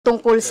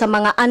tungkol sa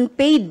mga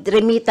unpaid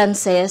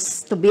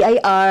remittances to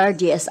BIR,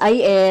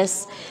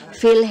 GSIS,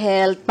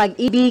 PhilHealth,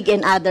 Pag-ibig,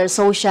 and other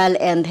social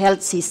and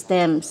health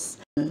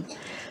systems.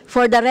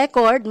 For the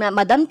record,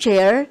 Madam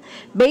Chair,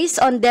 based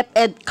on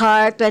DepEd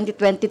CAR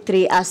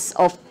 2023 as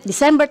of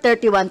December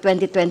 31,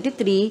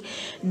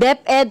 2023,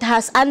 DepEd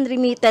has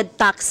unremitted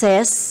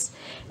taxes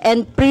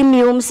and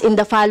premiums in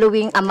the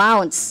following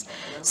amounts.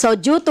 So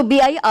due to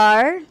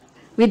BIR,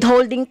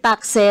 withholding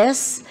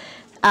taxes,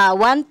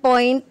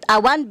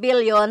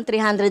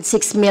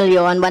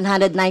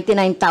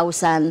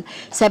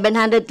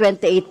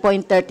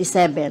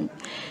 1,136,199,728.37.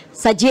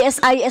 Sa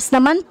GSIS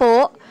naman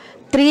po,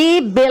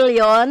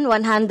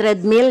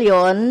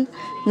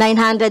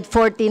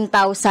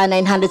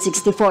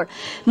 3,100,914,964.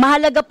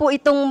 Mahalaga po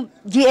itong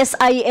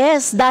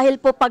GSIS dahil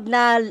po pag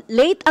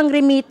na-late ang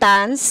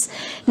remittance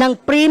ng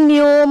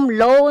premium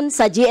loan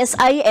sa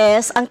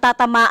GSIS, ang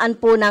tatamaan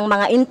po ng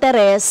mga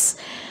interest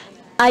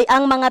ay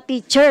ang mga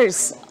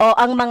teachers o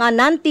ang mga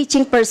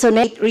non-teaching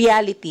personnel.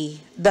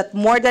 Reality that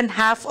more than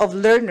half of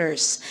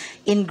learners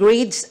in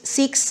grades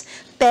 6,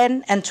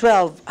 10, and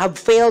 12 have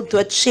failed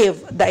to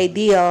achieve the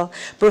ideal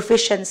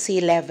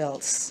proficiency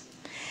levels.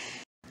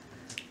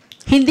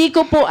 Hindi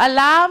ko po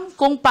alam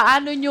kung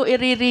paano nyo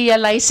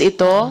i-realize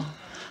ito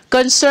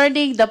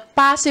concerning the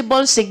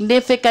possible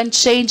significant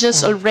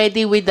changes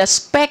already with the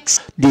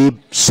specs. The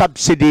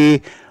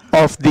subsidy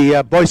of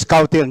the Boy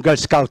Scouting and Girl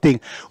Scouting.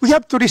 We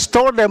have to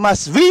restore them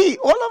as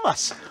all of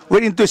us,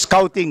 we're into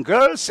scouting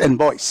girls and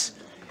boys.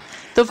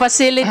 To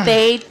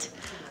facilitate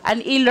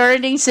an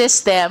e-learning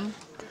system,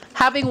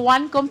 having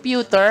one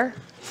computer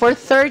for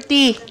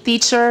 30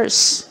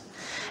 teachers.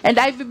 And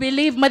I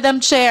believe,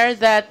 Madam Chair,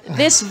 that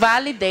this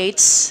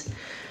validates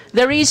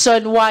the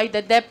reason why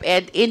the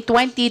DepEd in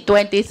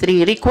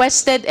 2023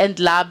 requested and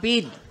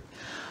lobbied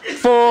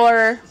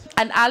for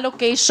an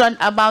allocation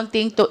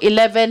amounting to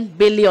 11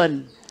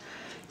 billion.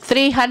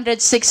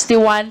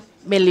 361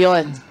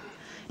 million.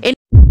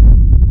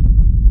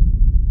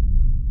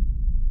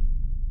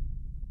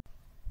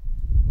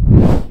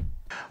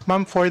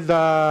 Ma'am, for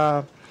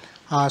the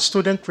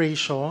student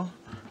ratio,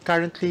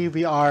 currently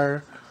we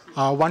are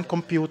one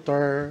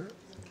computer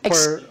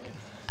per...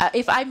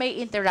 If I may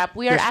interrupt,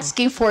 we are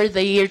asking for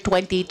the year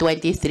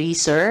 2023,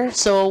 sir,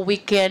 so we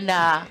can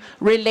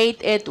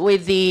relate it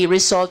with the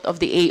result of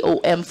the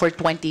AOM for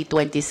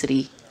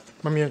 2023.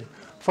 Ma'am, yun.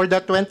 For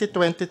the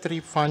 2023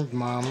 fund,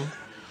 ma'am,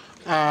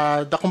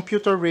 the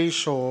computer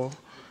ratio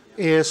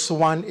is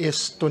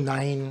 1:9,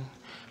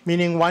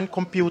 meaning one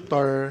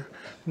computer,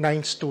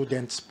 9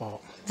 students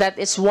po. That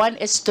is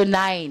 1:9.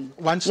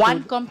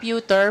 One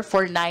computer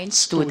for 9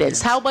 students.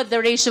 How about the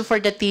ratio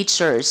for the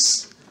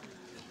teachers?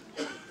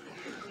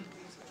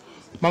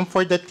 Ma'am,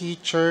 for the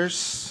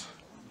teachers,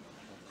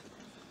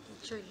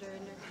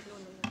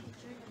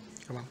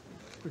 come on,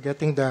 we're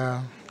getting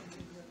the...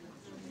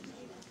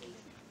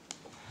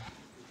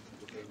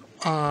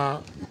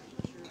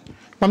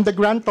 Ma'am, the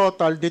grand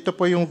total, dito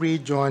po yung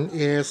region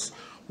is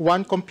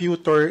one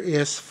computer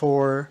is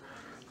for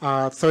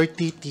 30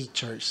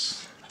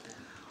 teachers.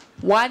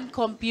 One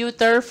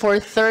computer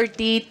for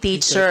 30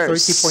 teachers.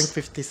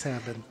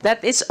 30.57.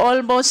 That is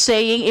almost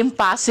saying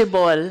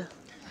impossible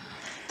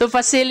to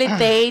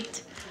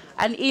facilitate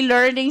an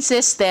e-learning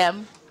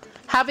system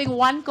having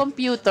one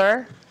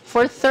computer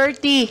for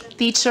 30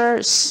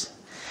 teachers.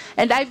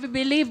 And I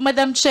believe,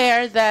 Madam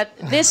Chair, that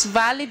this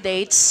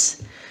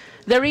validates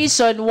the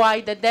reason why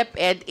the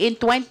DepEd in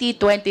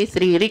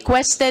 2023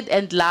 requested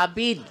and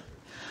lobbied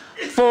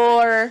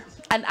for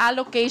an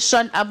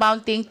allocation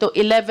amounting to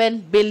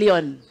 11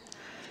 billion,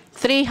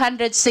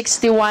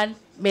 361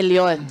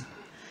 million.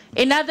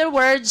 In other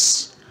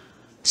words,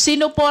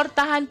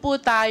 sinuportahan po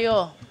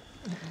tayo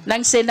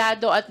ng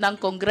Senado at ng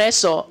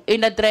Kongreso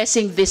in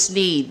addressing this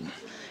need,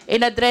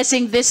 in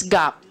addressing this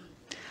gap.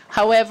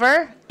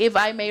 However, if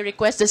I may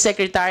request the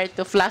Secretary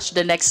to flash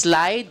the next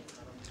slide.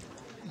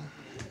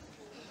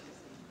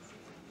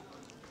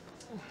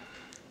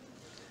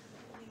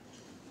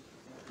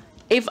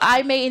 If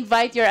I may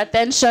invite your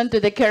attention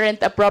to the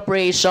current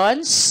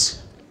appropriations.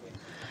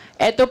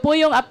 Ito po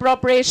yung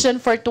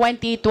appropriation for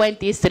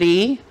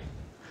 2023.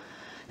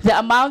 The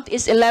amount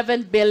is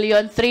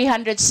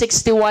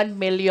 11,361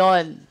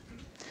 million.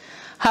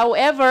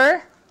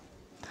 However,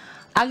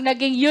 ang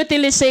naging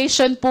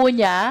utilization po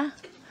niya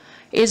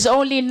is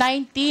only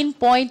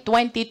 19.22%.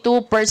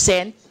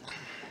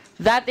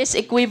 That is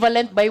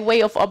equivalent by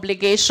way of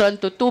obligation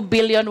to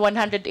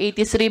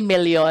 2,183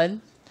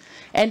 million.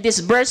 And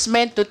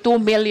disbursement to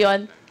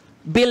 2,075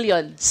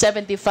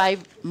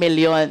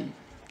 million.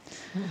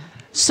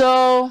 So,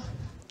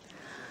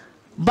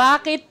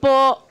 bakit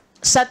po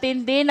sa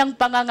tindi ng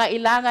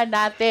pangangailangan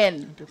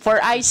natin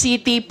for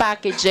ICT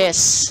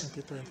packages,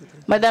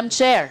 Madam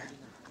Chair,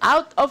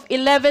 out of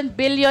 11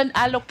 billion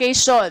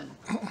allocation,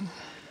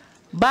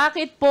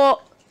 bakit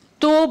po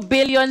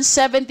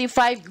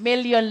 2,075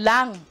 million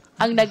lang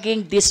ang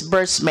naging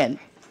disbursement?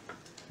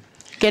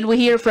 Can we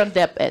hear from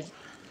DepEd?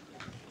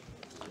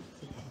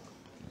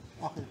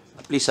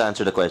 Please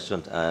answer the question.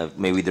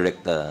 May we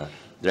direct the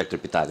Director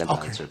Pitagan to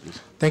Okay. answer, please.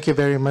 Thank you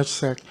very much,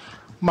 sir.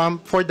 Ma'am,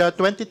 for the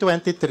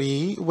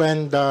 2023,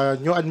 when the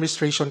new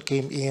administration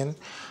came in,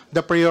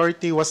 the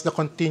priority was the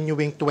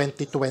continuing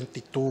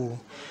 2022.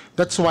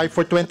 That's why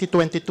for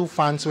 2022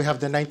 funds, we have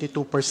the 92%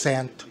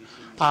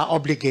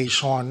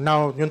 obligation.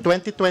 Now, yung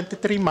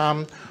 2023,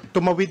 ma'am,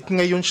 tumawid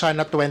ngayon siya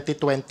na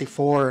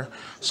 2024.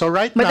 So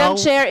right now... Madam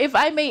Chair, if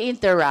I may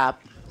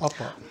interrupt,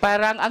 Opo.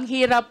 parang ang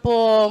hirap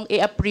pong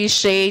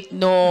i-appreciate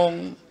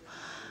nung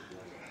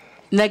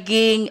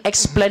naging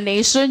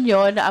explanation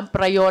nyo na ang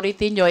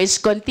priority nyo is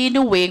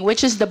continuing,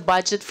 which is the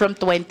budget from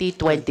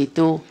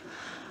 2022.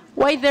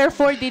 Why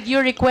therefore did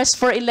you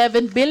request for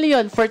 11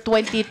 billion for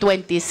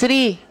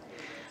 2023?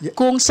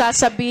 Kung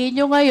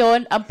sasabihin nyo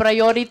ngayon, ang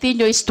priority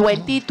nyo is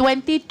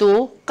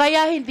 2022,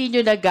 kaya hindi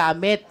nyo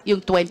nagamit yung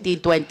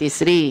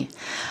 2023.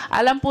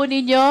 Alam po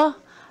ninyo,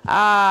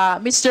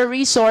 Mr.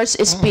 Resource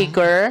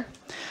Speaker,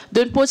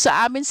 doon po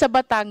sa amin sa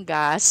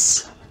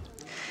Batangas,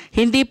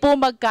 hindi po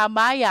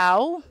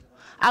magkamayaw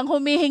ang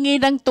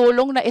humihingi ng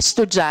tulong na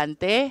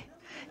estudyante,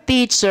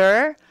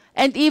 teacher,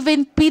 and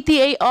even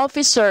PTA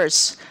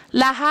officers.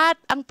 Lahat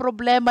ang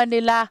problema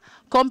nila,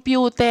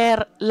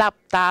 computer,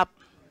 laptop.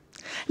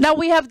 Now,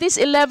 we have this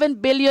 11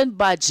 billion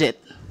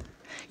budget.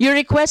 You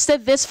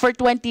requested this for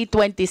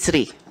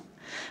 2023.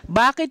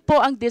 Bakit po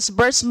ang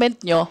disbursement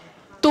nyo,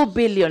 2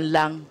 billion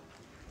lang?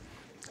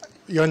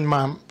 Yun,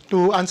 ma'am.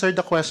 To answer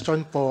the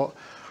question po,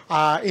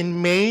 in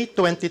May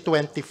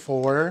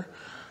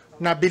 2024,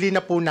 nabili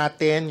na po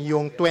natin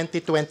yung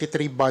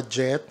 2023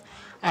 budget.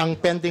 Ang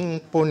pending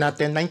po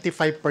natin,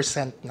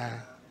 95%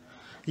 na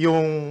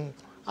yung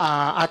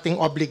ating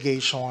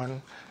obligation.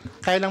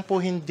 Kaya lang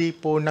po hindi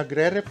po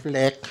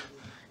nagre-reflect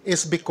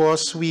is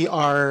because we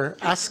are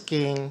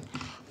asking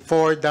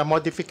for the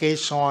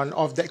modification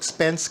of the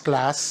expense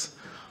class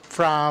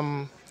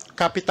from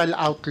capital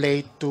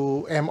outlay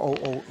to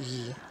MOOE.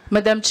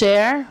 Madam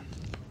Chair,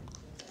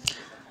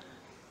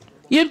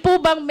 yun po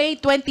bang May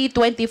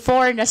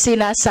 2024 na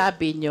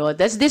sinasabi nyo,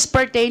 does this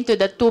pertain to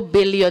the 2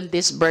 billion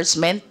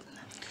disbursement?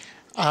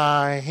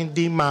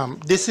 Hindi, ma'am.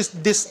 This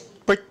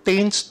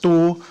pertains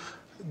to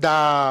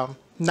the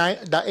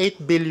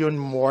 8 billion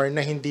more na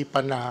hindi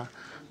pa na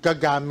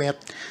gagamit.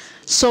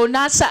 So,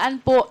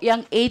 nasaan po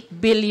yung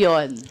 8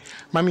 billion?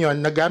 Ma'am, yun,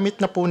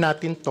 nagamit na po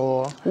natin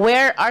to.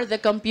 Where are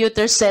the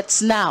computer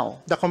sets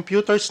now? The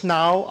computers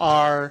now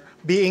are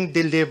being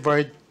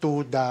delivered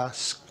to the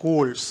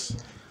schools.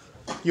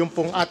 Yung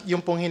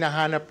pong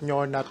hinahanap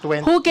nyo na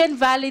 20... Who can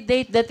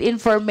validate that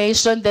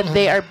information that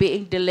they are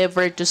being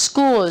delivered to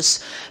schools?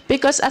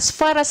 Because as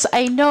far as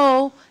I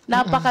know,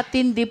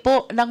 napakatindi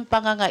po ng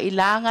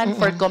pangangailangan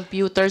for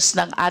computers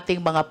ng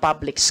ating mga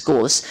public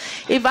schools.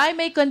 If I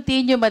may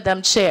continue,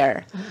 Madam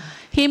Chair,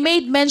 he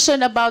made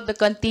mention about the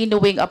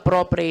continuing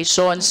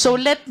appropriation. So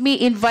let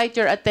me invite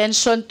your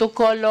attention to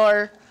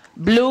color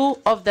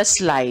blue of the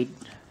slide.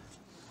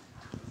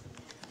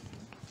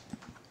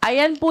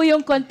 Ayan po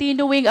yung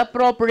continuing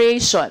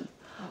appropriation.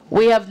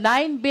 We have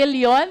 9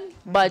 billion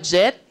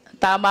budget.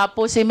 Tama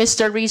po si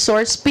Mr.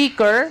 Resource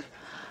Speaker.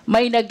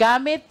 May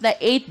nagamit na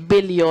 8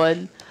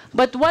 billion.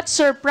 But what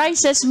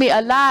surprises me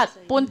a lot,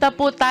 punta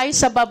po tayo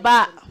sa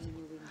baba.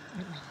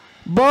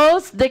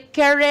 Both the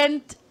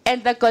current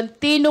and the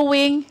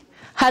continuing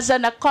has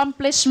an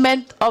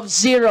accomplishment of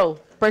 0%.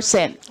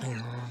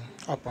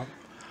 Opo.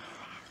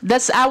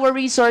 Does our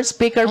Resource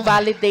Speaker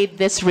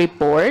validate this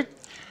report?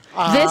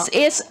 This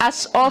is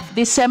as of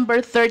December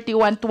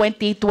 31,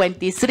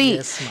 2023.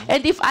 Yes, ma'am.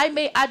 And if I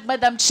may add,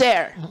 Madam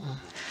Chair,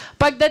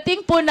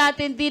 pagdating po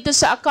natin dito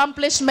sa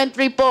accomplishment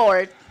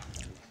report,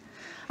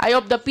 I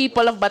hope the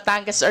people of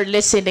Batangas are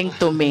listening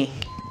to me.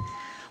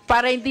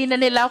 Para hindi na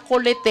nila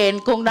kulitin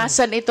kung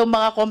nasan itong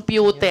mga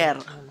computer.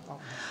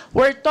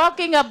 We're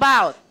talking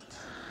about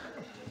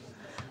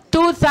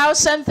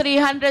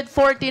 2,349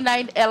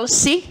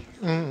 LC,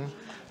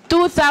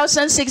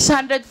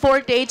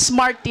 2,648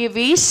 smart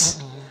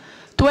TVs,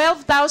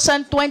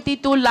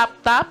 12,022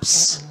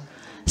 laptops,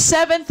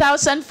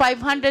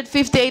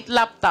 7,558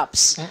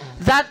 laptops.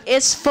 That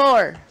is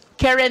for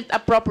current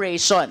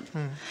appropriation.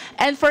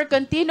 And for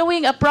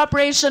continuing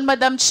appropriation,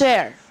 Madam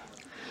Chair,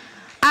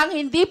 ang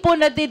hindi po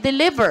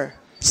na-deliver,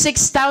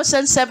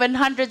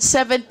 6,770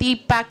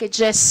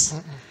 packages.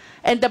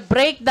 And the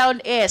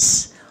breakdown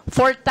is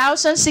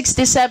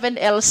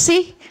 4,067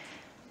 LC,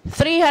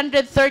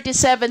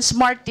 337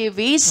 smart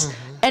TVs,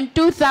 and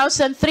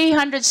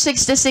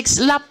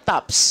 2,366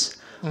 laptops,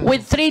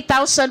 with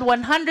 3,161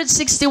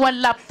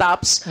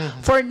 laptops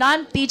for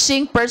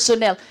non-teaching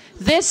personnel.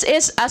 This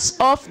is as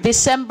of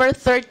December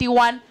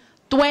 31,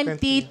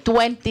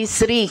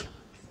 2023.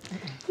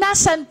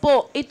 Nasaan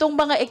po itong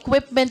mga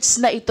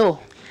equipments na ito?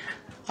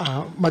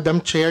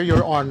 Madam Chair,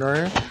 Your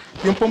Honor,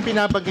 yung pong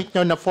pinabagit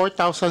nyo na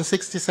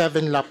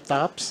 4,067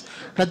 laptops,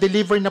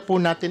 na-deliver na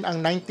po natin ang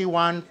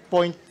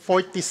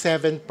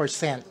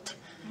 91.47%.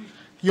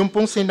 Yung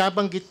pong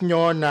sinabanggit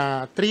nyo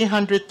na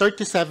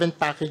 337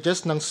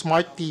 packages ng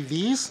smart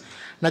TVs,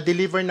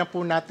 na-deliver na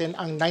po natin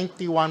ang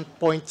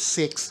 91.6%.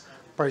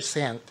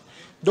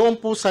 Doon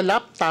po sa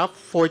laptop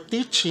for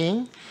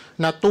teaching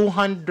na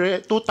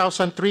 2,366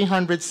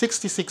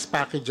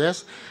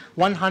 packages,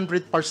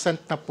 100%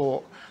 na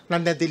po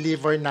na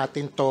na-deliver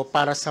natin to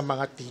para sa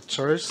mga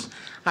teachers.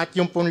 At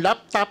yung pong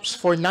laptops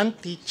for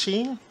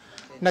non-teaching,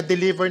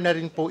 na-deliver na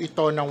rin po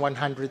ito ng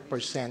 100%.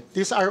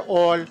 These are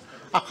all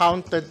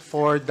accounted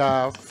for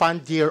the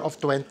fund year of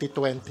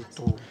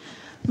 2022.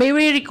 May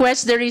we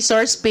request the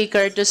resource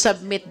speaker to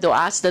submit to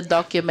us the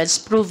documents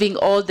proving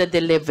all the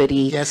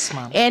delivery? Yes,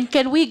 ma'am. And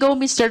can we go,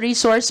 Mr.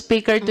 Resource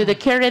Speaker, to the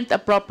current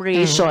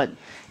appropriation?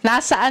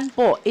 Nasaan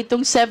po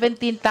itong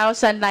 17,019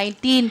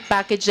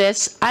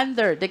 packages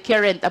under the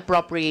current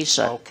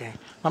appropriation? Okay.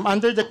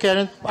 Under the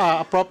current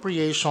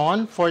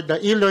appropriation for the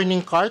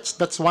e-learning cards,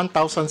 that's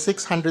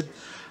 1,655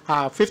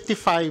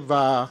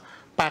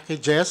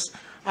 packages.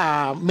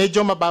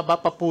 Medyo mababa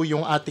pa po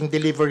yung ating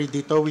delivery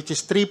dito, which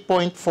is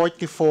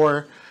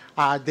 3.44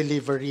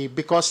 delivery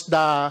because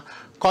the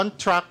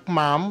contract,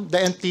 ma'am, the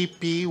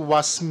NTP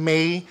was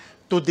May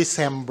to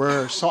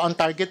December. So ang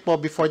target po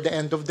before the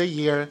end of the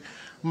year,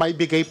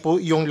 maibigay po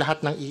yung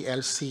lahat ng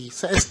ELC.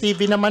 Sa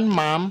STV naman,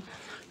 ma'am,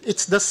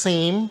 it's the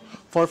same.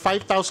 For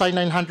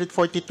 5,942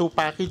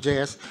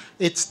 packages,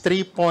 it's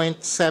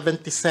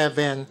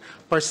 3.77%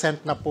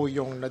 na po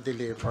yung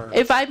na-deliver.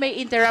 If I may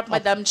interrupt,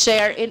 Madam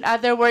Chair, in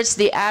other words,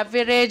 the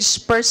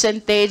average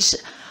percentage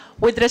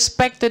with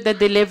respect to the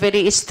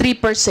delivery is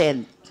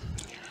 3%.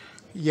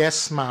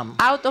 Yes, ma'am.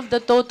 Out of the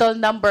total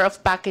number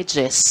of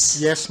packages.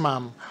 Yes,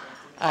 ma'am.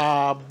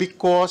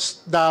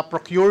 Because the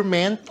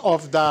procurement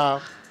of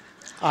the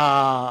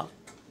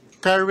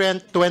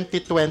current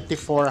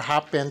 2024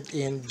 happened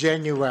in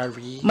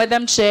January.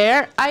 Madam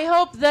Chair, I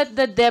hope that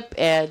the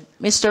DepEd,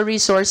 Mr.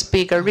 Resource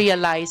Speaker,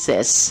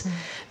 realizes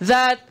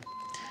that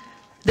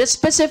the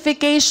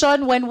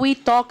specification when we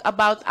talk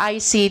about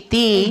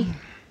ICT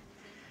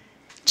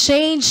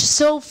change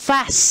so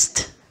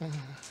fast.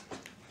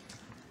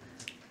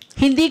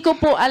 Hindi ko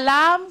po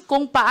alam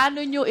kung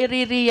paano nyo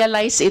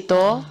i-realize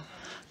ito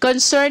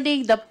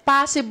concerning the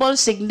possible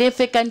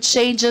significant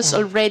changes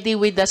already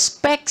with the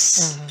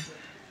specs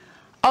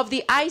of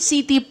the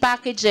ICT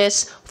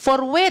packages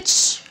for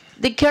which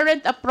the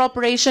current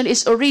appropriation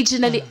is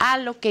originally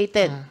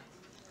allocated.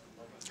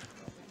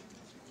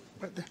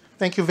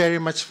 Thank you very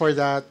much for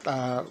that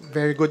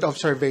very good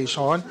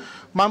observation.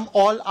 Ma'am,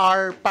 all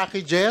our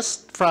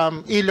packages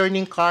from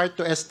e-learning card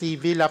to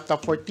STV,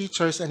 laptop for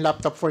teachers, and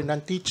laptop for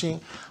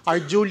non-teaching are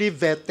duly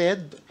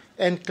vetted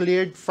and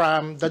cleared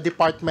from the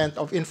Department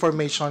of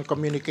Information,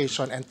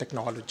 Communication, and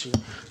Technology.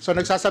 So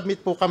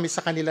nagsasubmit po kami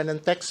sa kanila ng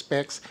tech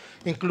specs,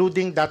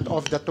 including that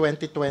of the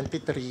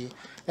 2023,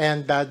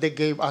 and they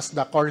gave us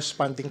the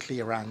corresponding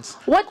clearance.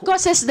 What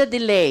causes the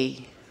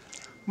delay?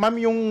 Ma'am,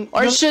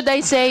 Or should I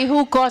say,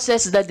 who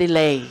causes the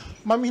delay?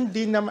 Ma'am,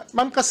 hindi naman.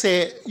 Ma'am,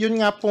 kasi yun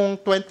nga pong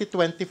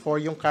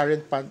 2024, yung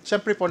current fund,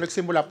 siyempre po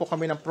nagsimula po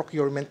kami ng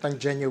procurement ng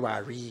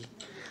January.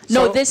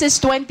 No, this is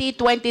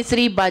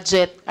 2023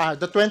 budget.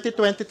 The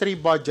 2023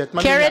 budget.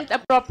 Current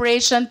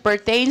appropriation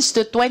pertains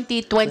to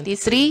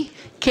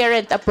 2023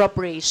 current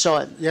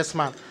appropriation. Yes,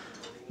 ma'am.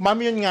 Ma'am,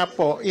 yun nga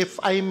po,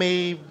 if I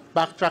may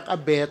backtrack a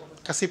bit,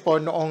 kasi po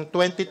noong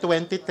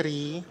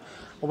 2023,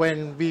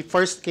 when we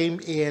first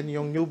came in,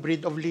 yung new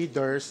breed of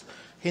leaders,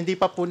 hindi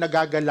pa po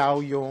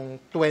nagagalaw yung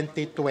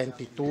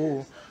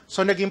 2022.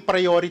 So, naging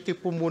priority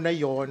po muna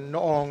yon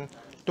noong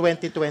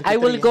 2023.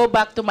 I will go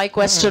back to my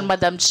question,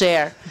 Madam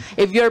Chair.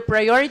 If your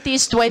priority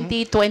is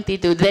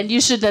 2022, then you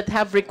should not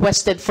have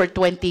requested for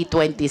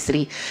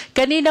 2023.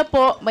 Kanina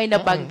po may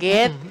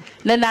nabanggit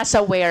na nasa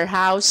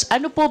warehouse.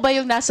 Ano po ba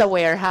yung nasa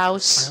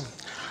warehouse?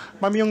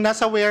 Ma'am, yung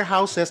nasa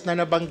warehouses na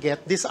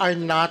nabanggit, these are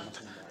not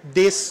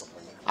these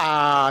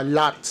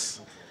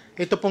lots.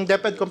 Ito pong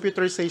DepEd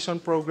computerization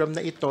program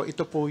na ito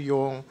po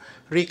yung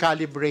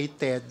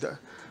recalibrated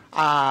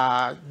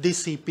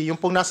DCP. Yung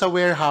pong nasa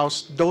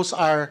warehouse, those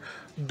are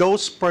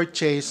those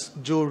purchased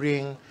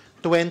during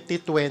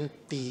 2020-2021.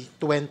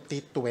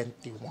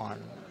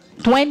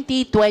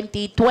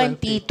 2020,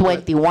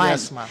 2021.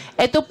 Yes, ma'am.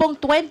 Ito pong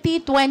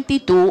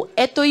 2022,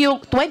 ito yung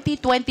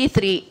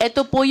 2023,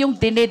 ito po yung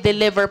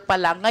dinideliver pa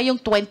lang ngayong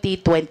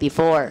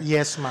 2024.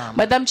 Yes, ma'am.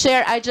 Madam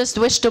Chair, I just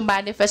wish to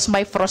manifest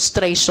my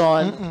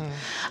frustration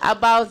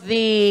about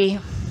the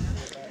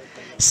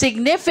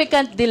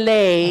significant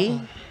delay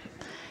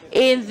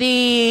in the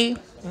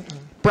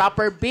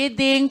proper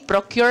bidding,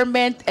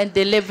 procurement, and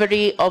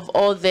delivery of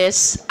all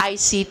this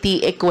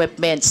ICT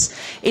equipments.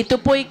 Ito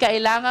po'y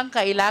kailangan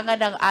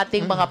ng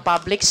ating mga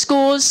public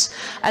schools.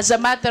 As a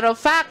matter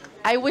of fact,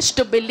 I wish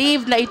to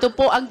believe na ito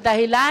po ang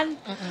dahilan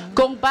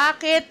kung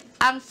bakit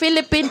ang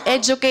Philippine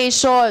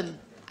education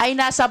ay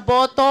nasa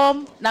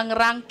bottom ng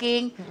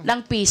ranking ng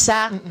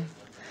PISA.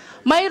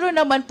 Mayroon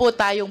naman po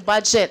tayong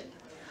budget.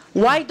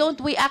 Why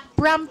don't we act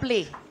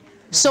promptly?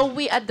 So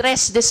we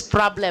address this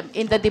problem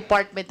in the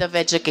Department of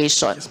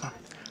Education.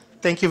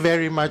 Thank you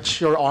very much,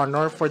 Your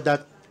Honor, for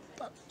that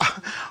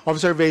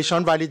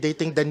observation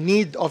validating the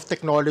need of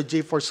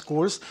technology for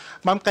schools.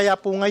 Ma'am, kaya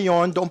po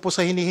ngayon, doon po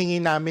sa hinihingi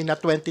namin na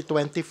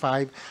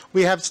 2025,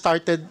 we have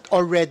started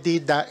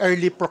already the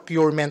early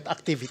procurement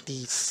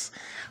activities.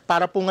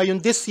 Para po ngayon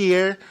this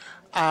year,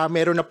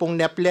 meron na pong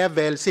NEP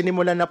level,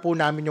 sinimulan na po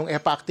namin yung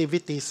EPA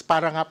activities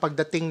para nga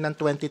pagdating ng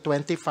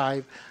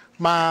 2025,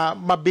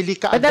 mabili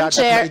ka agad Madam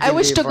Chair, at I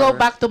wish to go ma-deliver.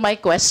 back to my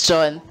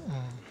question.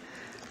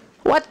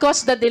 What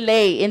caused the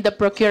delay in the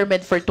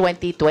procurement for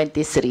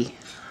 2023?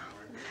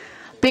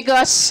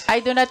 Because I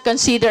do not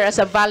consider as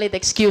a valid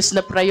excuse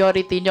na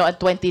priority nyo ang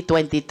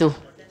 2022.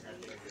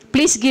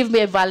 Please give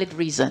me a valid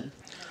reason.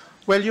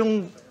 Well,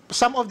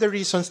 some of the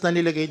reasons na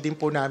nilagay din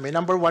po namin,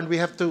 number one, we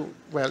have to,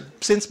 well,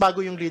 since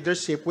bago yung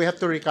leadership, we have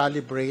to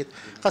recalibrate.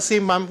 Kasi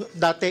ma'am,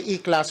 dati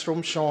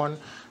e-classroom Sean,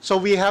 so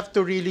we have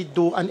to really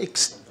do an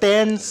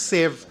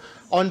extensive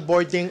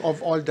onboarding of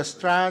all the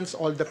strands,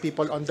 all the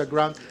people on the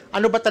ground.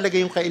 Ano ba talaga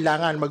yung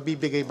kailangan?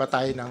 Magbibigay ba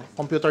tayo ng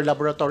computer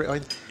laboratory?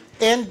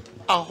 And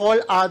a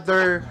whole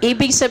other...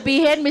 Ibig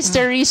sabihin,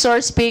 Mr.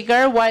 Resource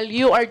Speaker, while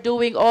you are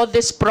doing all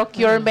this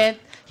procurement,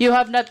 you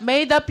have not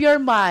made up your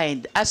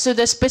mind as to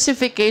the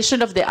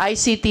specification of the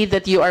ICT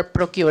that you are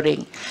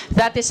procuring.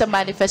 That is a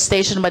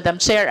manifestation, Madam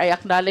Chair. I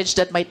acknowledge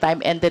that my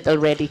time ended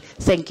already.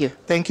 Thank you.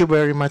 Thank you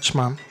very much,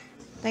 ma'am.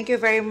 Thank you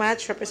very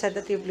much,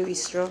 Representative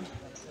Luistro.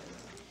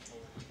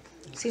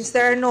 Since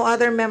there are no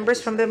other members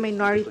from the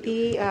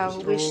minority who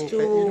wish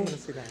to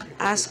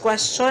ask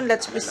question,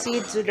 let's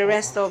proceed to the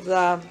rest of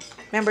the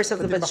members of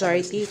the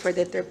majority for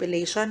the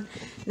interpellation.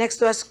 Next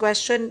to ask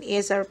question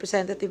is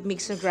Representative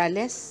Mix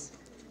Nograles.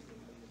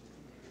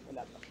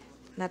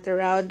 Not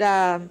around.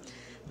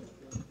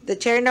 The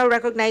chair now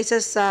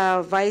recognizes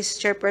Vice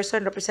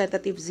Chairperson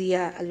Representative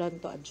Zia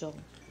Alonto Adjong.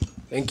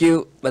 Thank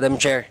you, Madam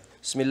Chair.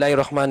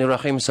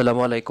 Bismillahirrahmanirrahim.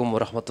 Assalamualaikum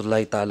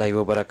warahmatullahi ta'ala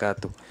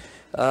wabarakatuh.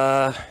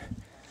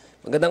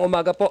 Magandang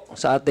umaga po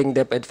sa ating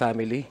DepEd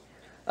family.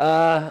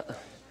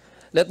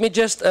 Let me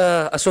just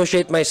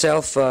associate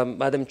myself,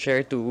 Madam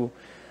Chair, to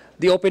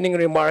the opening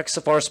remarks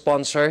of our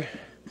sponsor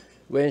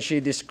when she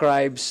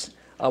describes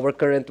our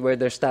current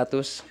weather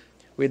status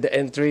with the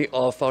entry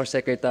of our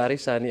Secretary,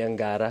 Sani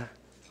Angara.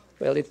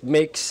 Well, it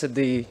makes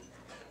the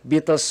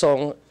Beatles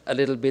song a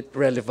little bit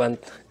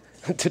relevant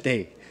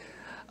today.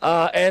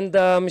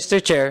 Mr.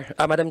 Chair,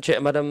 Madam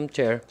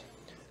Chair,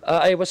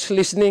 I was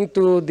listening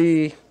to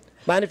the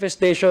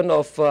manifestation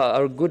of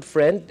our good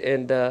friend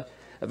and a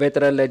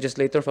veteran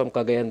legislator from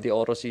Cagayan de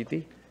Oro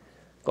City,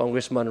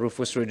 Congressman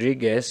Rufus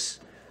Rodriguez,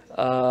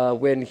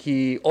 when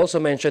he also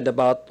mentioned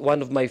about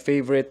one of my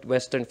favorite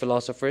Western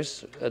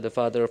philosophers, the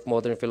father of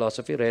modern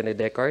philosophy, René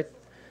Descartes,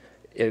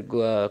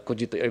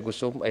 cogito ergo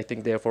sum, I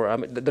think therefore.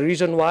 The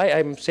reason why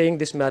I'm saying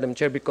this, Madam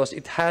Chair, because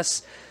it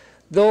has,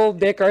 though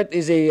Descartes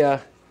is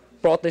a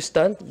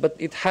Protestant, but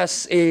it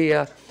has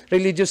a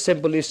religious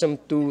symbolism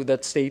to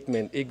that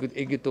statement,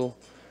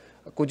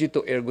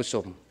 cogito ergo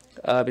sum.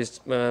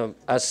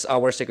 As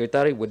our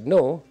secretary would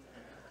know,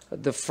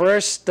 the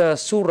first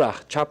surah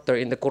chapter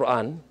in the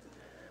Quran,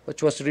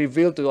 which was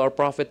revealed to our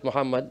Prophet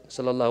Muhammad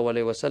sallallahu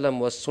alaihi wasallam,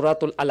 was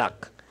Suratul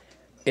Alaq.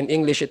 In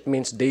English, it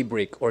means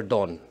daybreak or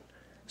dawn.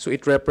 So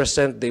it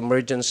represents the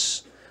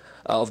emergence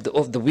of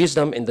the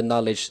wisdom and the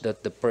knowledge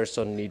that the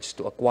person needs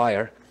to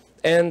acquire.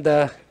 And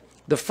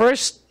the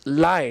first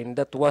line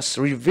that was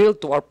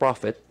revealed to our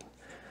Prophet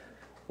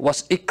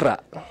was Ikra.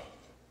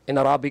 In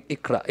Arabic,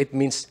 Ikra, it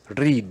means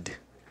read.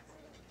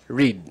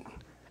 Read.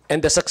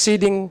 And the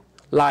succeeding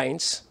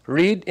lines,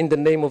 read in the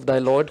name of thy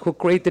Lord, who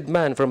created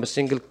man from a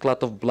single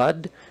clot of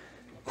blood,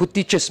 who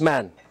teaches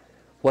man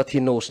what he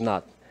knows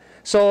not.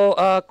 So,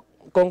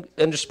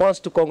 in response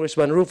to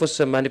Congressman Rufus'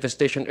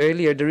 manifestation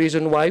earlier, the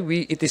reason why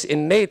it is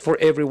innate for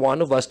every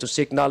one of us to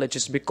seek knowledge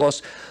is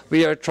because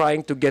we are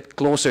trying to get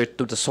closer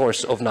to the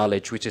source of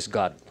knowledge, which is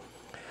God.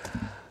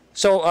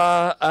 So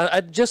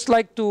I'd just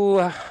like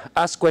to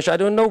ask a question. I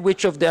don't know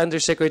which of the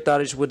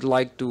undersecretaries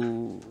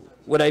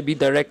would I be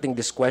directing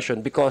this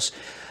question, because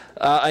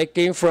I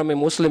came from a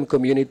Muslim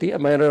community, a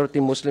minority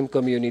Muslim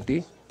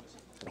community.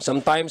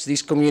 Sometimes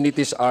these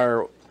communities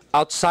are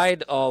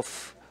outside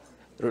of,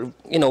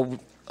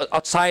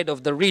 outside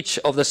of the reach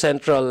of the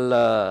central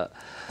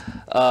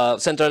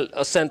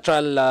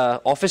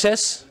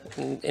offices,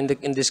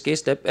 in this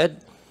case,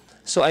 DepEd.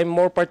 So I'm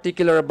more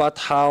particular about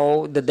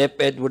how the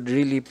DepEd would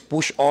really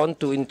push on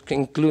to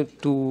include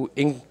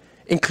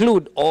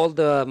all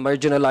the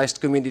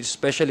marginalized communities,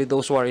 especially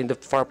those who are in the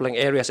far-flung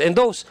areas, and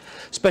those,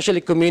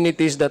 especially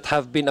communities that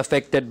have been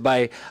affected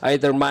by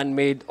either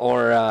man-made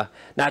or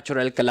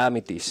natural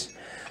calamities.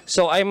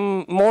 So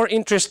I'm more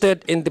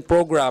interested in the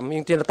program,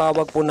 yung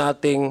tinatawag po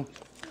nating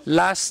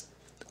Last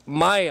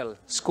Mile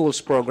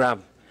Schools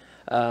program,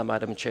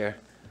 Madam Chair.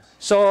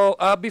 So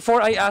before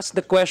I ask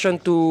the question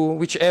to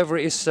whichever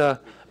is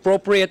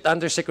appropriate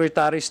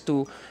undersecretaries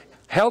to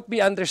help me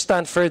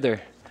understand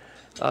further,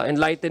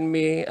 enlighten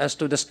me as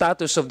to the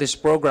status of this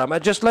program,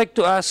 I'd just like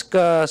to ask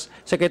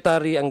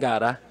Secretary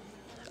Angara.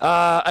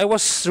 I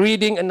was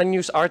reading in a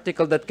news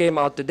article that came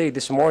out today,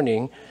 this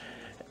morning,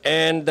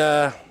 and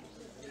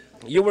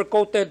you were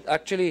quoted,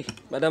 actually,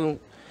 Madam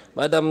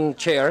Madam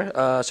Chair,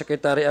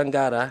 Secretary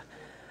Angara,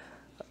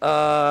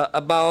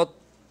 about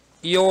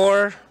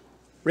your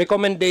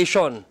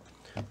recommendation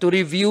to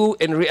review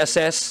and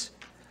reassess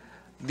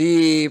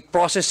the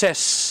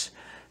processes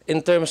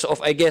in terms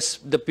of, I guess,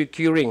 the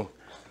procuring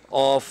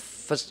of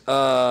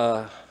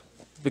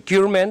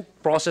procurement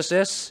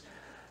processes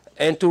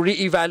and to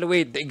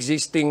reevaluate the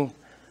existing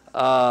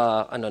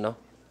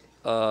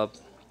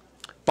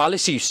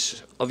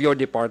policies of your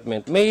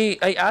department. May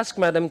I ask,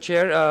 Madam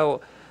Chair,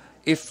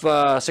 if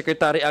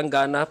Secretary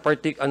Angara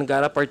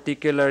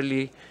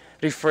particularly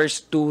refers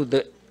to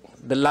the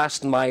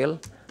last mile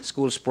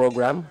schools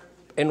program,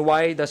 and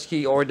why does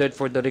he recommend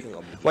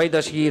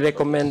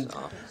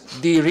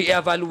the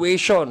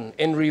reevaluation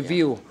and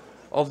review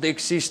of the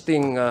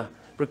existing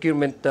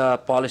procurement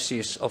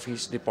policies of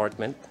his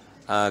department?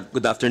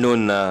 Good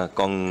afternoon,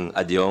 Kong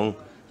Iyong.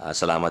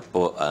 Salamat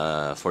po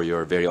for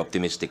your very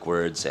optimistic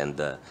words, and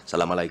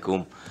salam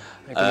alaikum.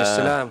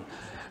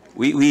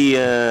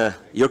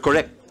 You're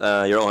correct,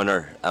 Your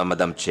Honor,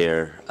 Madam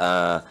Chair.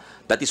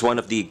 That is one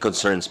of the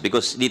concerns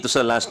because dito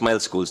sa last mile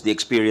schools, the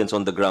experience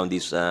on the ground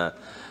is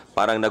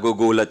parang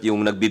nagugulat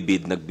yung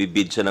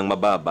nagbibid siya ng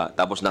mababa,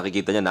 tapos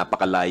nakikita niya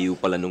napakalayo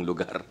pala nung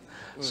lugar.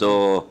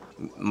 So,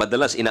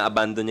 madalas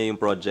ina-abandon niya yung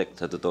project,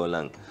 sa totoo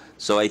lang.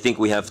 So, I think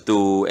we have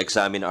to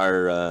examine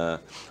our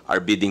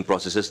bidding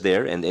processes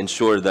there and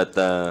ensure that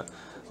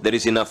there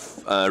is enough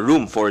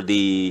room for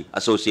the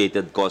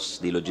associated costs,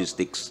 the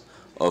logistics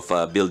of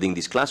building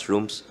these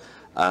classrooms.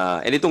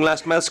 And itong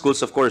last mile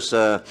schools, of course,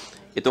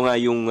 ito nga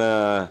yung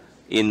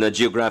in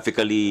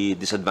geographically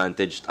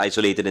disadvantaged,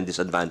 isolated and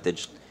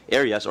disadvantaged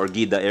areas or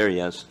GIDA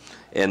areas.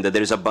 And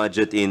there is a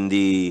budget in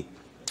the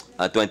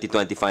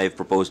 2025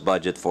 proposed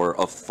budget for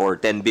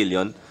 10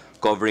 billion,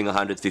 covering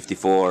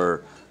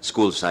 154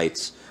 school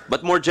sites.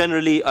 But more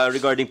generally,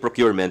 regarding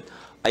procurement,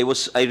 I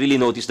really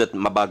noticed that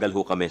mabagal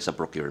ho kami sa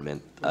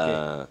procurement.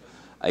 Okay.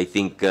 I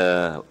think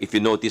if you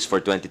notice for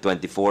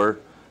 2024,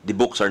 the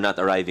books are not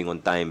arriving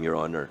on time, Your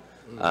Honor.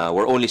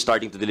 We're only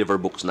starting to deliver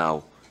books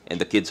now, and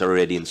the kids are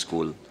already in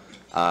school.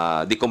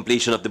 The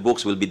completion of the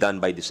books will be done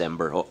by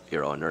December,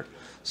 Your Honor.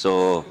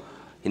 So,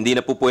 hindi na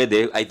po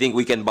pwede. I think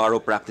we can borrow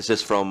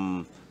practices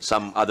from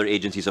some other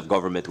agencies of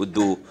government who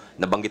do,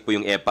 nabanggit po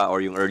yung EPA or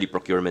yung early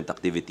procurement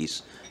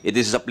activities. It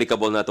is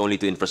applicable not only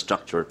to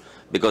infrastructure,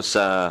 because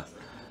to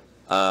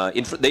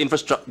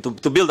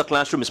build a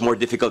classroom is more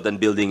difficult than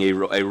building a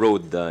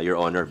road, Your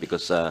Honor,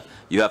 because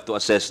you have to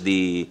assess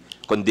the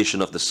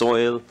condition of the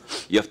soil,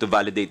 you have to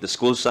validate the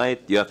school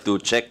site, you have to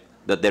check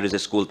that there is a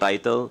school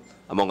title,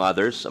 among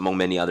others, among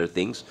many other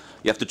things.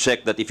 You have to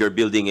check that if you're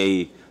building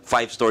a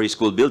 5-story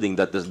school building,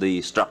 that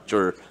the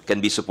structure can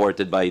be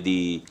supported by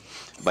the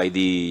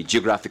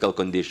geographical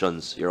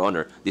conditions, Your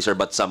Honor. These are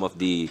but some of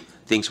the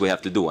things we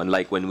have to do,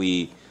 unlike when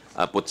we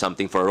put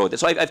something for a road.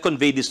 So I've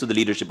conveyed this to the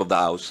leadership of the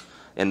House,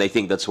 and I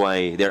think that's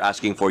why they're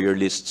asking for your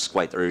lists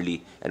quite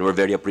early, and we're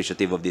very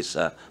appreciative of this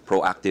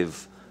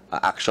proactive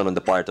action on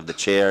the part of the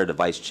chair, the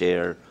vice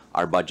chair,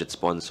 our budget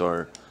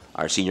sponsor,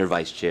 our senior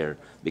vice chair,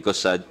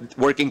 because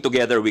working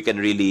together we can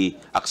really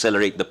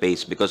accelerate the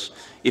pace, because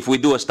if we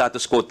do a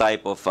status quo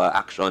type of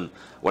action,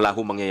 wala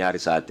hong mangyayari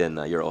sa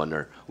atin, Your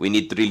Honor. We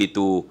need really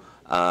to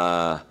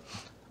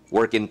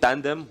work in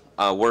tandem,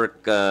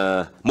 work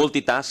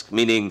multitask,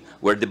 meaning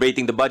we're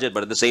debating the budget,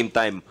 but at the same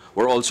time,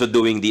 we're also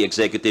doing the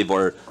executive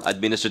or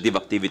administrative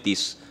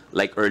activities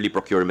like early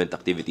procurement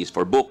activities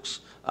for books,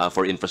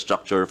 for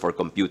infrastructure, for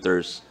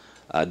computers,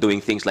 doing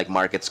things like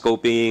market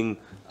scoping,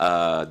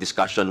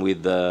 discussion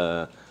with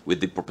the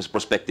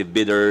prospective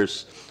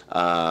bidders,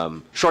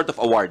 short of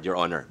award, Your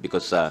Honor,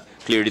 because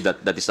clearly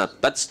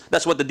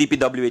that's what the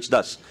DPWH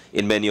does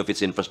in many of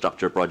its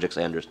infrastructure projects,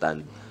 I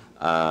understand,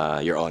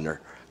 Your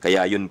Honor.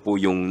 Kaya yun po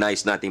yung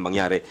nais nating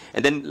mangyari.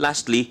 And then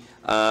lastly,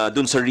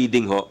 dun sa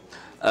reading ho,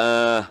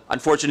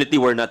 unfortunately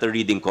we're not a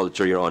reading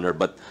culture, Your Honor,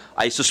 but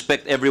I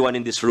suspect everyone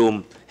in this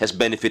room has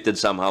benefited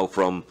somehow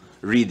from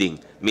reading,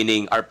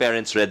 meaning our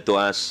parents read to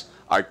us,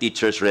 our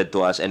teachers read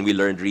to us, and we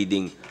learned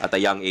reading at a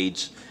young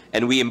age,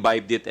 and we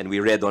imbibed it and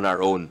we read on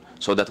our own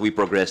so that we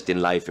progressed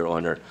in life, Your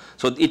Honor.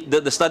 So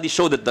the studies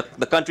show that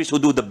the countries who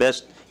do the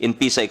best in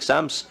PISA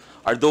exams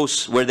are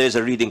those where there's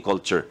a reading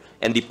culture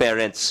and the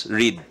parents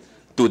read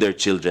to their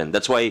children.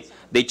 That's why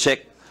they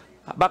check,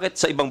 bakit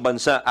sa ibang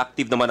bansa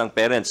active naman ang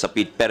parents sa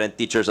Parent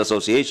Teachers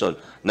Association,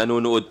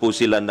 nanonood po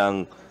sila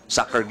ng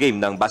soccer game,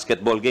 ng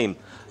basketball game,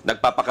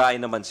 nagpapakain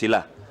naman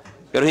sila.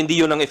 Pero hindi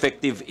yun ang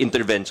effective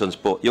interventions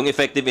po. Yung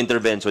effective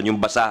intervention, yung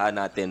basahan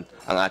natin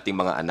ang ating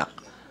mga anak.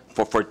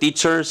 For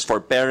teachers, for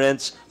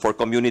parents, for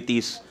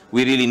communities,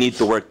 we really need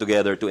to work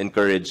together to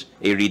encourage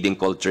a reading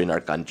culture in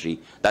our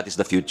country. That is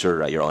the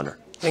future, Your Honor.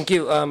 Thank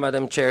you,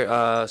 Madam Chair,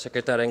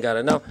 Secretary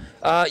Angara. Now,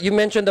 you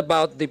mentioned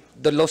about the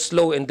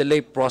slow and delay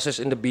process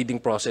in the bidding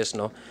process.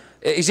 No,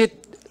 is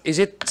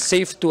it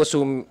safe to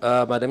assume,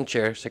 Madam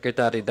Chair,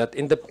 Secretary, that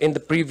in the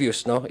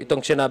previous, no,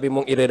 itong sinabi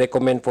mong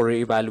i-recommend for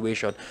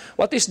evaluation,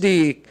 what is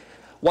the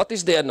what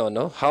is the ano,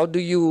 no? How do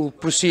you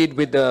proceed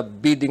with the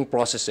bidding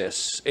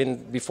processes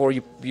before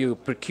you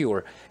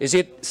procure? Is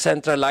it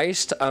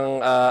centralized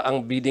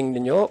ang bidding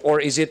ninyo,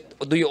 or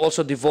do you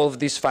also devolve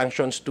these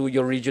functions to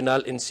your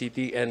regional and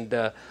city and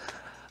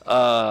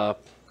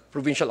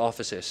provincial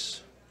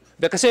offices?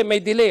 Kasi may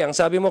delay. Ang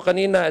sabi mo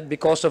kanina,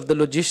 because of the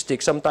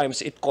logistics,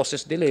 sometimes it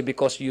causes delay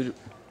because you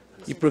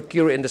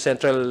procure in the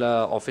central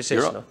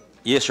offices, no?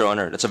 Yes, Your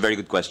Honor. That's a very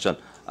good question.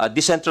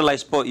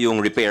 Decentralized po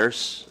yung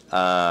repairs.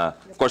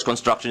 Of course,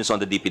 construction is on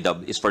the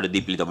DPW, is for the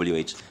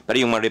DPWH. Pero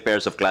yung mga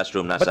repairs of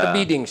classroom nasa But the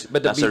biddings,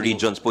 nasa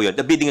regions po yun.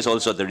 The bidding is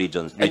also at the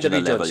regional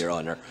level, Your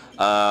Honor.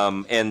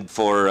 And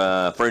for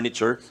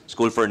furniture,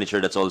 school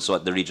furniture, that's also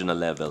at the regional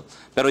level.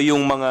 Pero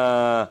yung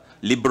mga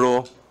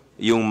libro,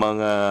 yung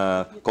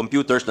mga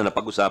computers na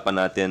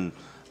napag-usapan natin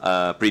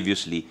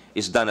previously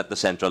is done at the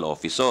central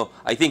office. So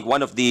I think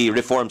one of the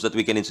reforms that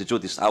we can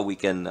institute is how we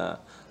can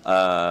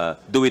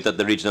do it at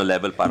the regional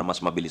level para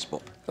mas mabilis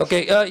po.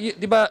 Okay,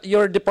 di ba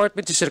your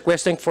department is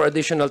requesting for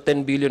additional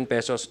 10 billion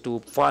pesos to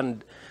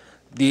fund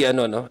the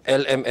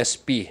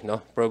LMSP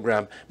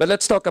program. But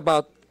let's talk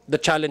about the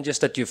challenges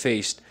that you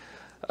faced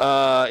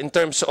in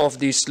terms of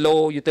the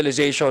slow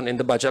utilization in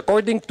the budget.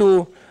 According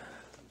to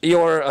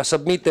your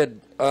submitted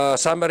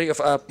summary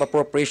of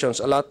appropriations,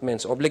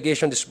 allotments,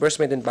 obligation,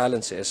 disbursement, and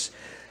balances,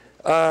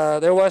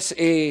 there was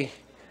an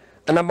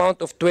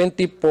amount of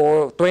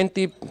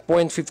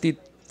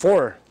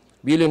 20.54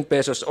 billion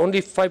pesos.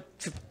 Only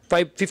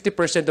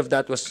 50% of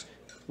that was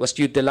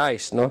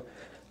utilized, no?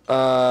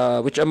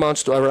 Which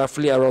amounts to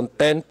roughly around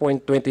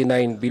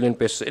 10.29 billion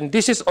pesos. And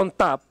this is on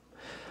top,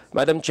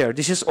 Madam Chair,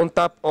 this is on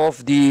top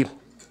of the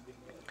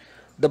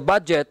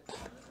budget,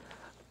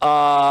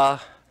 the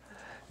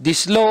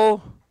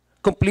slow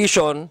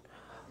completion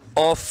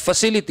of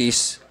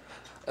facilities.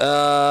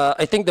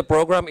 I think the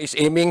program is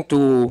aiming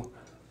to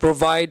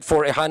provide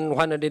for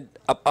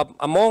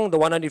among the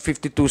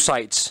 152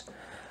 sites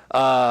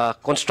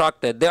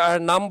constructed. There are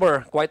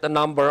quite a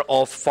number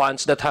of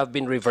funds that have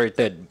been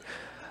reverted.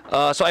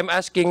 So I'm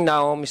asking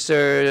now,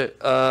 Mr.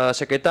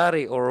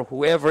 Secretary, or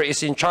whoever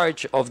is in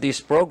charge of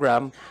this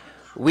program,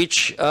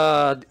 which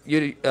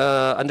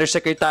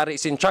Undersecretary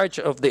is in charge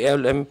of the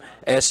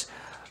LMS,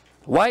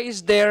 why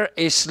is there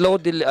a slow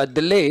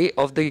delay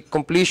of the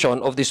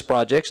completion of these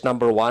projects,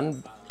 number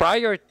one,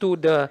 prior to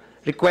the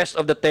request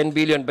of the 10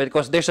 billion,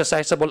 because there's a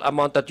sizable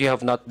amount that you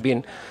have not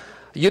been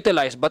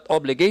utilized but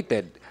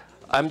obligated?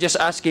 I'm just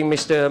asking,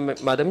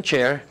 Madam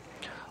Chair,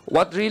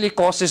 what really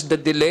causes the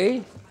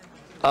delay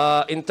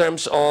in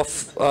terms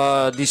of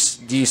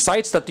the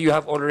sites that you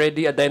have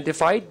already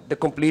identified, the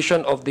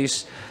completion of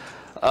these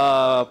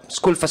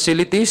school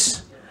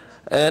facilities,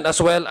 and as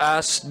well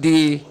as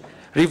the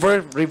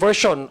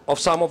reversion of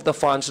some of the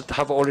funds that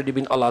have already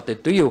been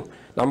allotted to you.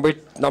 Number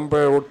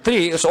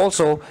three is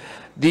also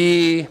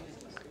the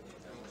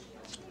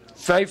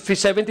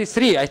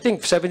 573. I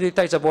think 70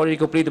 sites have already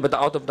completed, but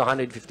out of the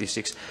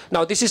 156.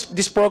 Now,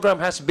 this program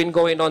has been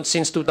going on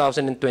since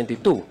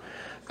 2022,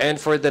 and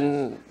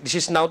this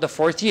is now the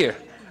 4th year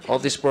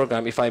of this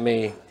program, if I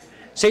may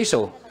say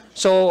so.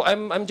 So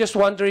I'm just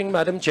wondering,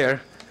 Madam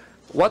Chair,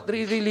 what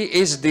really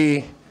is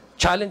the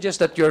challenges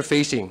that you're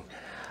facing?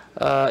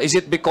 Is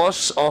it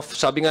because of,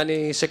 sabi nga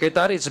ni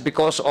Secretary, is it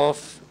because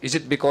of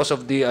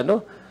the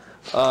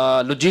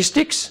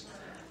logistics?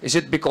 Is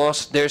it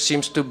because there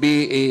seems to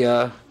be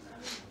a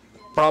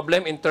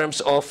problem in terms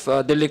of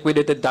the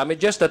liquidated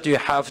damages that you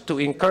have to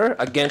incur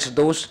against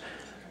those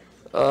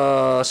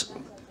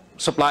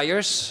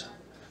suppliers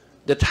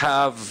that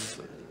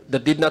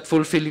did not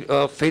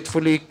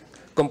faithfully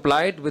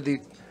complied with the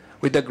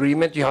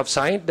agreement you have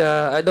signed?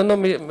 I don't know,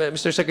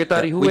 Mr.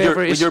 Secretary,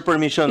 whoever is... With your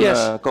permission, yes,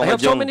 I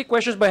have so Iyong. many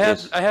questions, but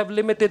I have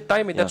limited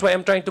time. And that's why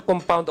I'm trying to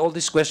compound all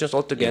these questions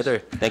all together.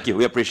 Yes. Thank you.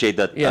 We appreciate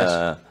that,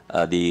 yes.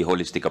 The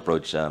holistic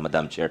approach,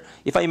 Madam Chair.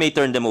 If I may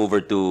turn them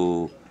over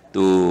to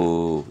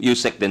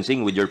USEC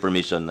Densing, with your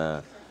permission,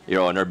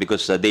 Your Honor,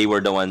 because they were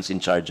the ones in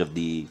charge of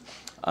the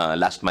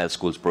Last Mile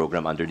Schools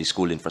program under the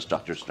school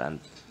infrastructure strand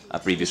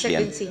previously.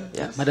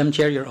 Yes. Madam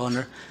Chair, Your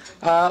Honor,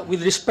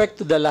 with respect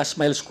to the Last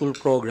Mile School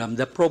program,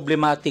 the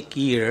problematic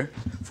year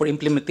for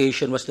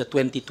implementation was the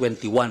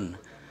 2021,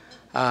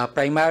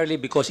 primarily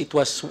because it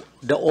was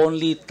the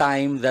only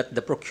time that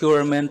the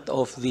procurement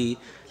of the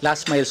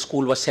Last Mile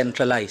School was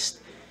centralized.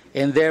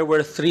 And there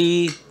were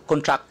 3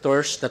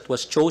 contractors that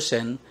was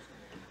chosen.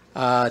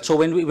 So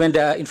when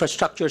the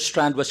infrastructure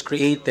strand was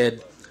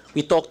created,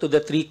 we talked to the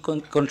 3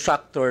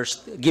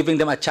 contractors, giving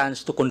them a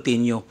chance to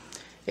continue.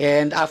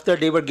 And after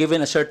they were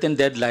given a certain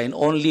deadline,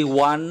 only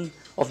one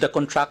of the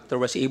contractor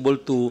was able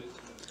to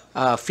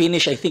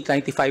finish, I think,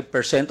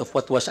 95% of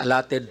what was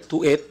allotted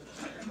to it.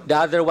 The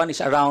other one is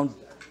around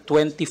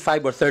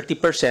 25 or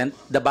 30%.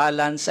 The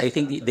balance, I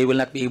think, they will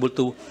not be able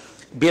to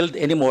build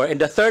anymore. And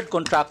the third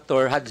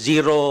contractor had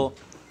zero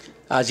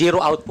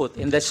output,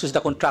 and this was the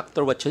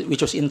contractor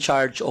which was in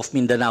charge of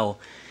Mindanao.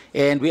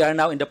 And we are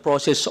now in the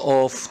process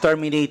of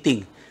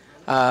terminating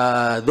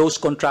those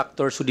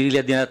contractors who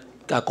really did not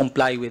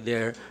comply with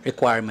their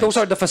requirements. Those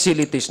are the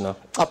facilities, no?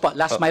 Opo,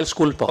 Last Mile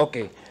School po.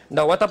 Okay.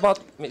 Now, what about,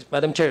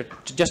 Madam Chair,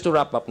 just to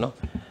wrap up, no?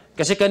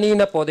 Kasi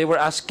kanina po, they were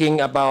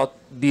asking about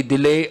the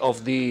delay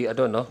of the, I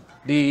don't know,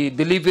 the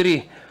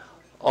delivery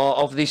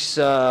of these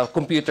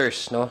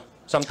computers, no?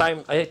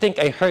 Sometime, I think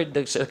I heard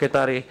the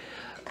Secretary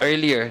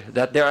earlier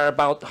that there are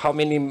about how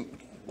many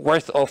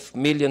worth of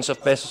millions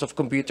of pesos of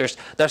computers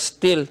that are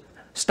still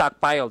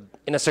stockpiled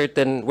in a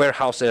certain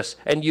warehouses,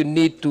 and you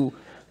need to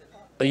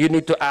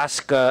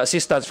ask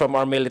assistance from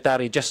our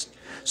military just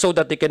so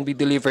that they can be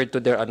delivered to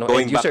their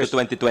Going end back to users.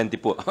 2020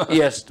 po.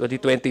 Yes,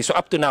 2020. So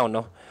up to now,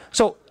 no?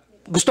 So,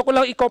 gusto ko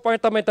lang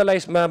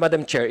i-compartmentalize,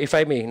 Madam Chair, if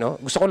I may, no?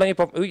 Gusto ko lang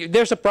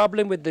there's a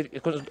problem with the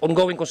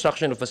ongoing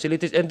construction of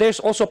facilities, and there's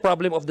also a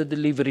problem of the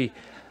delivery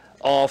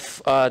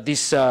of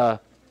these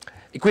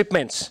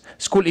equipments,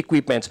 school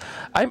equipments.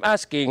 I'm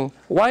asking,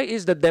 why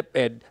is the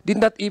DepEd did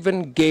not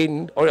even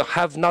gain or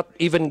have not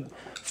even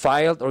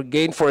filed or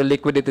gained for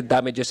liquidated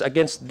damages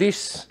against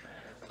these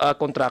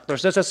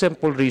contractors? That's a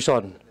simple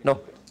reason, no?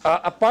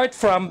 Apart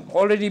from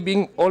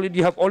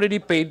you have already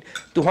paid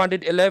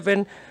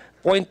 211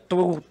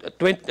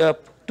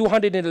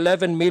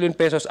 million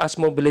pesos as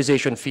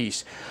mobilization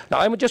fees. Now,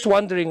 I'm just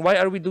wondering, why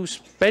are we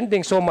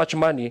spending so much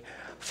money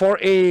for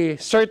a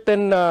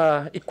certain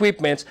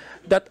equipments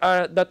that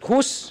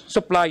whose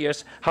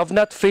suppliers have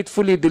not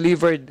faithfully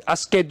delivered as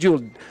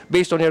scheduled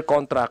based on your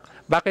contract?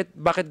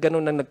 Bakit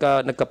ganun na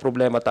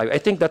nagka-problema tayo? I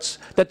think that's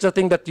the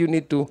thing that you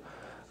need to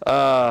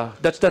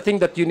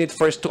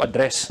first to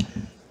address.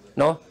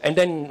 No? And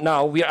then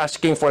now we are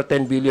asking for a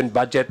 10 billion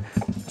budget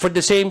for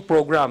the same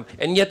program,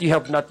 and yet you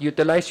have not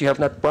utilized, you have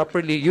not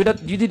properly, you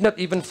did not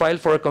even file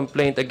for a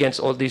complaint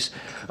against all these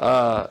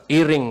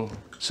earring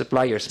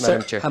suppliers,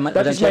 Madam Chair.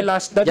 That is my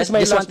last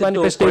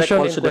manifestation.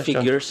 Also the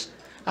figures.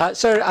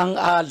 Sir,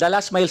 the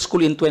last mile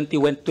school in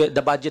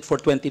the budget for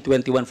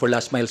 2021 for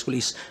last mile school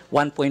is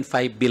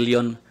 1.5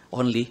 billion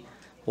only.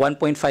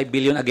 1.5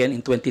 billion again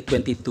in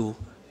 2022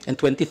 and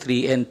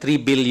 23, and 3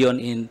 billion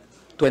in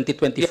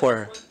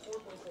 2024.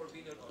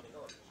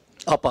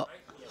 Opo.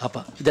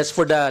 That's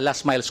for the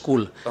last mile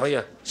school. Oh,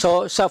 yeah.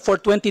 So for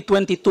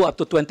 2022 up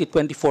to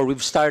 2024,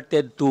 we've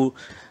started to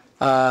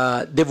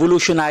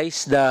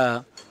devolutionize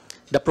the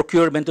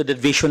procurement to the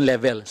division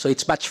level. So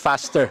it's much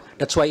faster.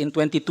 That's why in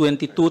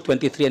 2022,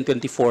 23, and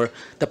 24,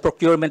 the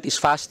procurement is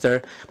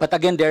faster. But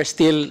again, there's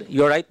still,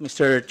 you're right,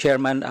 Mr.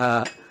 Chairman,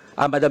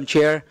 Madam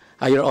Chair,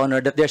 Your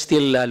Honor, that there's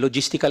still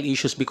logistical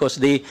issues because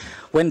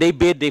when they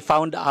bid, they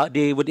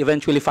would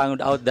eventually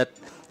find out that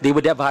they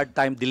would have a hard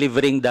time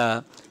delivering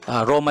the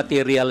raw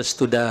materials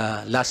to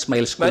the last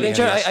mile school Madam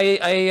areas.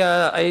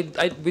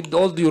 Chair, with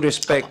all due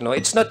respect, no,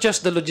 it's not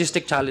just the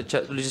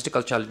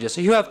logistical challenges.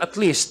 You have at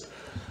least,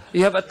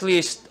 at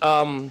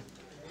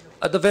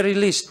the very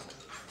least,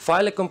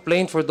 file a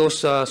complaint for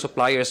those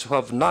suppliers who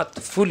have not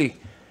fully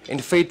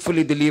and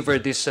faithfully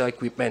delivered these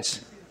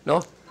equipments.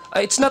 No,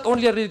 it's not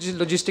only a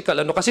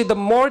logistical. Kasi the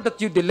more that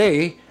you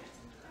delay,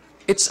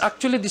 it's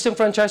actually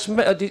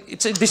disenfranchisement.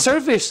 It's a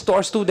disservice to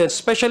our students,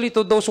 especially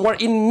to those who are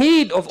in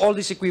need of all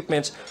these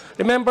equipments.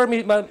 Remember,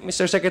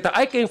 Mr. Secretary,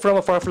 I came from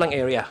a far-flung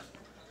area.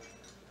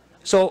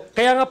 So,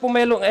 kaya nga po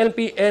mayroong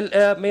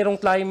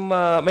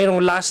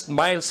mayroong last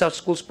mile sa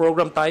schools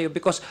program tayo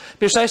because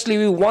precisely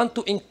we want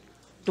to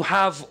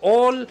have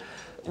all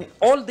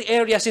the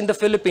areas in the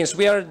Philippines.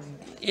 We are,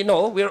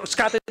 we're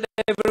scattered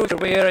everywhere.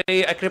 We are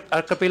a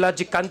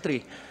archipelagic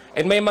country.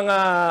 And may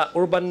mga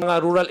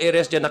rural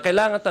areas dyan na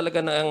kailangan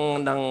talaga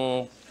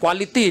ng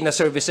quality na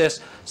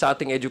services sa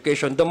ating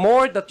education. The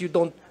more that you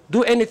don't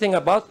do anything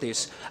about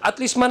this,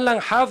 at least man lang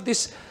have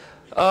these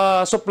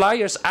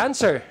suppliers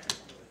answer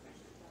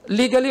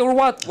legally or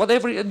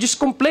whatever, just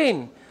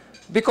complain.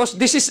 Because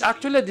this is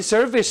actually a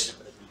disservice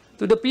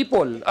to the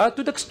people,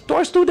 to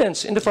our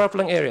students in the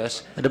far-flung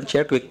areas. Madam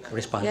Chair, quick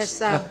response.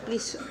 Yes,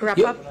 please wrap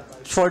up.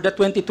 For the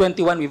 2021,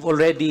 we've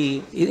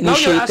already initiated. Now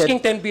you're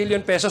asking 10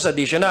 billion pesos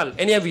additional,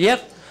 and you have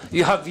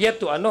yet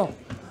to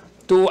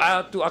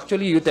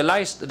actually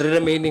utilize the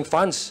remaining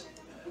funds.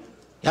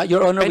 Yeah,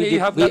 Your Honor,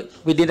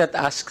 we did not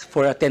ask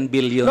for a 10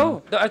 billion.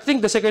 No, I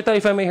think the Secretary,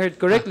 if I may heard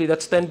correctly,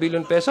 that's 10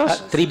 billion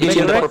pesos. 3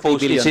 billion. It's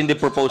in the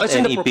proposed It's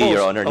in the NEP, proposed.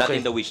 Your Honor, not Okay.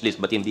 in the wish list,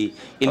 but in the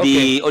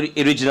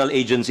original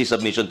agency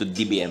submission to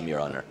DBM, Your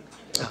Honor.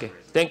 Okay,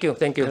 thank you.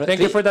 Thank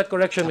you for that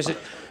correction, Mr.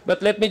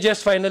 But let me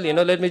just finally,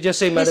 let me just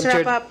say, Madam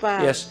Chair. Wrap up,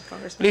 Yes,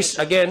 Congressman. please,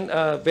 again,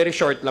 very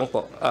short lang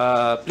po.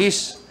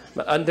 Please,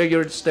 under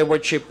your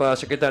stewardship,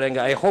 Secretary Nga,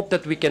 I hope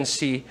that we can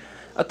see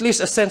at least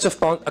a sense of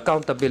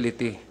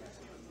accountability.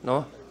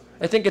 No?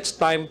 I think it's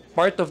time,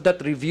 part of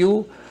that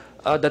review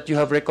that you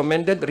have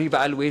recommended,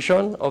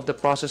 reevaluation of the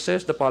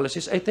processes, the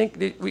policies, I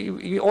think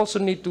we also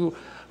need to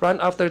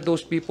run after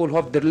those people who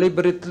have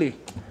deliberately,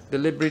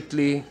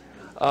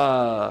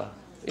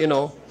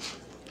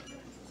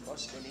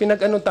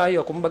 pinag-ano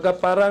tayo, kumbaga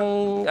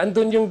parang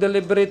andun yung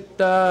deliberate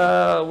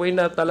way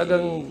na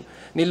talagang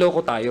niloko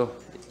tayo.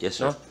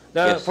 Yes, sir. No?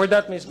 Yes. For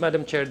that,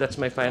 Madam Chair,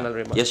 that's my final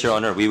remark. Yes, Your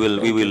Honor. We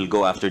will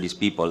go after these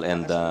people,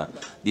 and the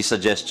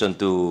suggestion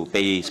to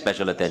pay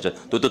special attention.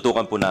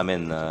 Tututukan po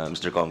namin,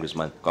 Mr.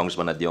 Congressman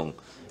Iyong,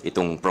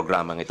 itong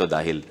programang ito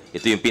dahil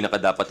ito yung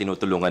pinakadapat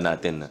tinutulungan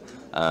natin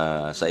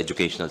sa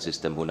educational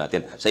system po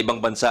natin. Sa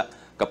ibang bansa,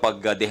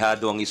 kapag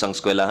dehado ang isang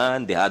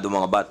eskwelahan, dehado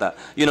mga bata,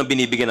 yun ang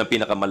binibigyan ng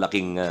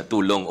pinakamalaking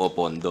tulong o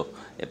pondo.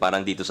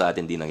 Parang dito sa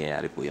atin, di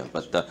nangyayari po yun.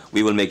 But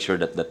we will make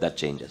sure that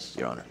changes,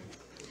 Your Honor.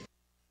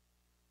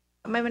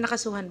 May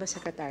nakasuhan ba,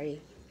 Secretary,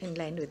 in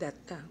line with that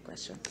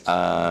question?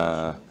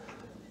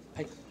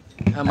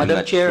 Madam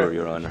not Chair, sure,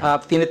 Your Honor.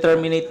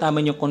 tineterminate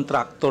namin yung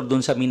contractor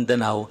dun sa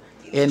Mindanao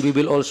and we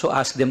will also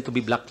ask them to be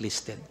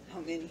blacklisted.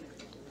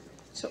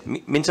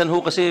 Minsan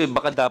ho kasi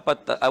baka dapat,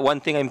 one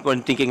thing I'm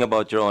thinking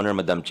about, Your Honor,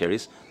 Madam Chair,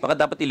 is baka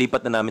dapat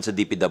ilipat na namin sa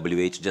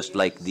DPWH just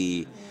like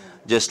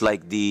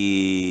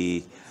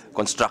the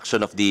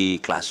construction of the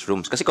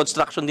classrooms. Kasi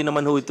construction din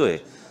naman ho ito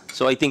eh.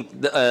 So I think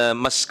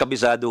mas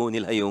kabisado ho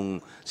nila yung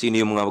sino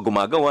yung mga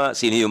gumagawa,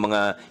 sino yung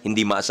mga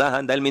hindi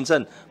maasahan. Dahil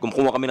minsan,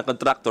 kumukuha kami ng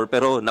contractor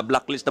pero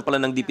na-blacklist na pala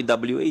ng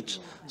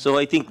DPWH. So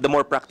I think the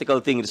more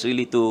practical thing is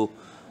really to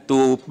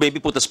maybe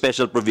put a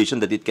special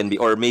provision that it can be,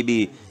 or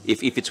maybe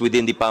if it's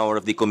within the power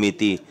of the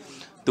committee,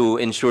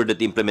 to ensure that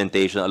the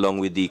implementation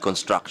along with the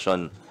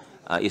construction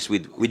is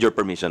with your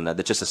permission.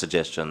 That's just a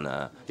suggestion,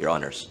 Your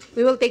Honors.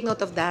 We will take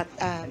note of that.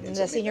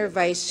 The Senior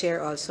Vice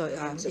Chair also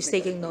is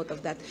taking note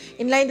of that.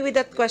 In line with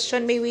that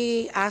question, may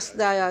we ask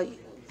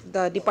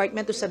the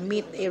department to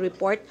submit a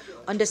report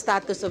on the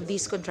status of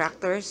these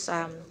contractors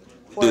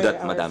for Do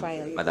that, our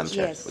Madam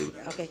Chair. Yes.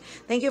 Okay.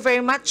 Thank you very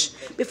much.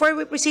 Before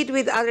we proceed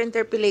with other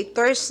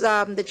interpellators,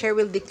 the Chair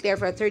will declare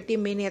for a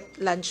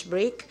 30-minute lunch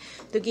break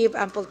to give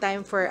ample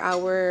time for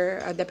our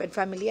DepEd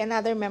family and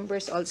other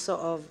members also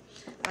of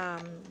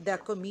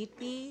the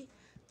committee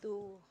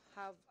to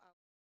have